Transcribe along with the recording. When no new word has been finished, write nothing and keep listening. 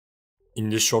In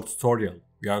this short tutorial,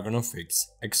 we are gonna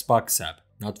fix Xbox app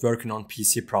not working on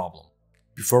PC problem.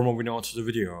 Before moving on to the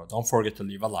video, don't forget to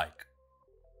leave a like.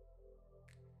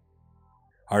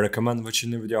 I recommend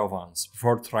watching the video once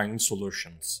before trying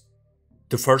solutions.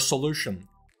 The first solution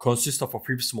consists of a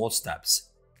few small steps.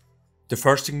 The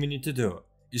first thing we need to do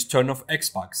is turn off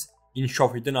Xbox in Show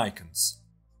Hidden Icons.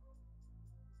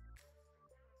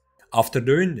 After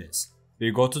doing this,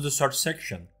 we go to the search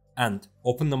section and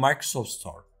open the Microsoft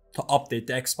Store to update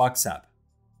the Xbox app.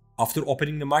 After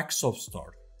opening the Microsoft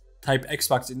Store, type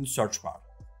Xbox in the search bar.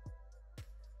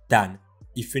 Then,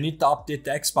 if we need to update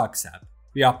the Xbox app,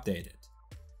 we update it.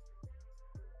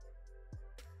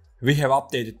 We have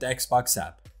updated the Xbox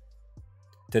app.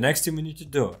 The next thing we need to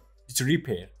do is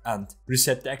repair and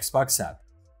reset the Xbox app.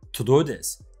 To do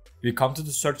this, we come to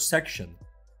the search section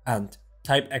and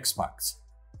type Xbox.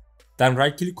 Then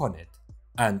right click on it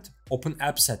and open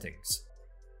App Settings.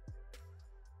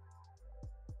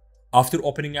 After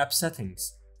opening App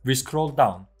Settings, we scroll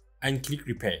down and click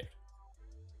Repair.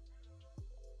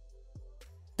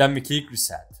 Then we click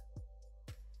Reset.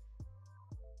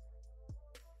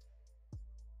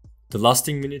 The last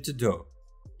thing we need to do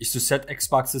is to set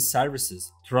Xbox's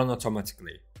services to run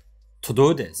automatically. To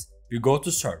do this, we go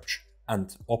to Search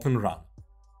and open Run.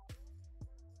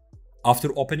 After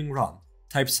opening Run,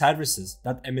 type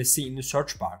services.msc in the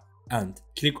search bar and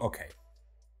click OK.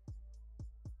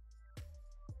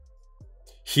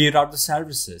 Here are the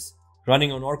services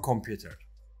running on our computer.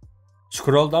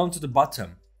 Scroll down to the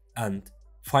bottom and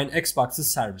find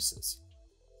Xbox's services.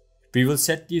 We will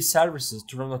set these services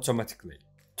to run automatically.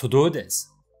 To do this,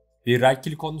 we right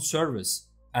click on the service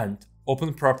and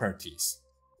open Properties.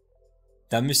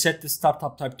 Then we set the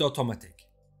startup type to automatic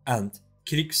and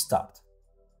click Start.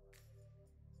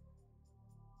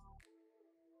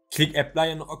 Click Apply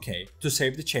and OK to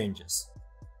save the changes.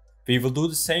 We will do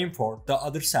the same for the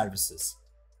other services.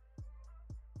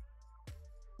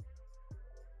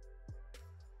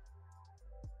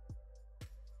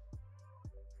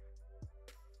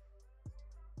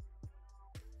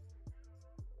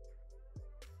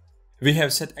 We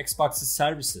have set Xbox's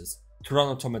services to run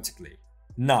automatically.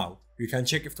 Now, you can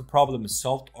check if the problem is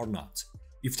solved or not.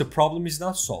 If the problem is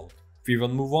not solved, we will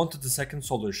move on to the second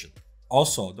solution.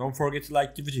 Also, don't forget to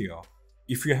like the video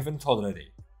if you haven't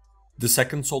already. The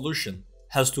second solution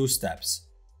has two steps.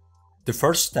 The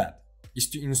first step is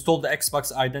to install the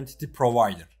Xbox Identity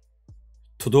Provider.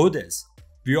 To do this,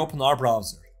 we open our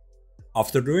browser.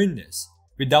 After doing this,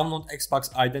 we download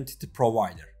Xbox Identity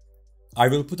Provider. I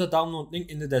will put a download link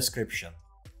in the description,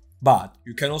 but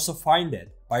you can also find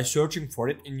it by searching for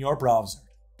it in your browser.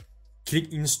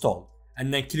 Click Install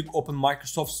and then click Open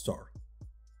Microsoft Store.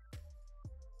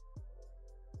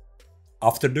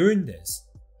 After doing this,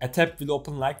 a tab will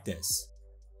open like this.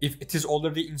 If it is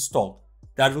already installed,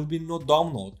 there will be no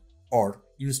download or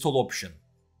install option.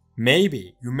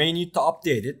 Maybe you may need to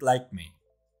update it like me.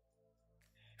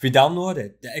 We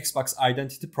downloaded the Xbox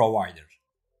Identity Provider.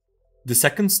 The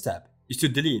second step is to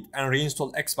delete and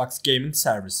reinstall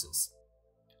Xbox.GamingServices.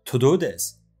 To do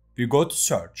this, we go to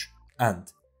Search and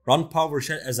run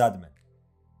PowerShell as admin.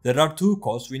 There are two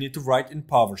codes we need to write in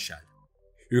PowerShell.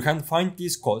 You can find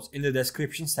these codes in the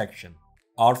description section.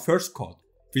 Our first code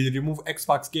will remove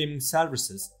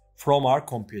Xbox.GamingServices from our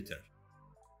computer.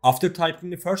 After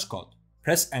typing the first code,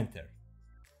 press Enter.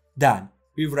 Then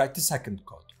we write the second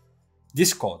code.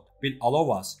 This code will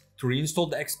allow us to reinstall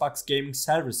the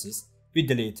Xbox.GamingServices we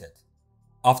deleted.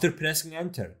 After pressing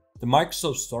Enter, the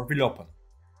Microsoft Store will open.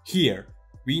 Here,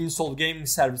 we install gaming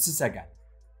services again.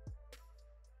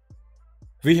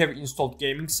 We have installed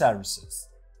gaming services.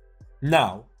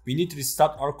 Now, we need to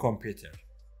restart our computer.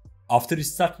 After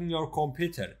restarting your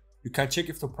computer, you can check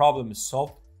if the problem is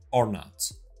solved or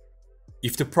not.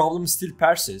 If the problem still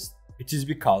persists, it is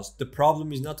because the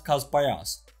problem is not caused by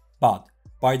us, but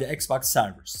by the Xbox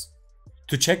servers.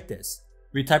 To check this,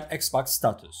 we type Xbox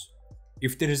status.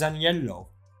 If there is a yellow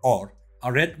or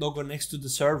a red logo next to the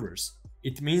servers,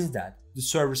 it means that the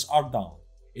servers are down.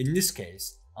 In this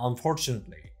case,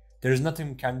 unfortunately, there is nothing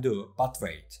we can do but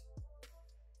wait.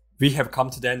 We have come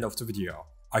to the end of the video.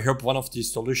 I hope one of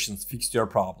these solutions fixed your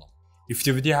problem. If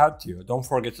the video helped you, don't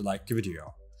forget to like the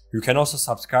video. You can also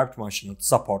subscribe to my channel to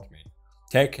support me.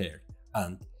 Take care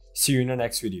and see you in the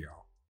next video.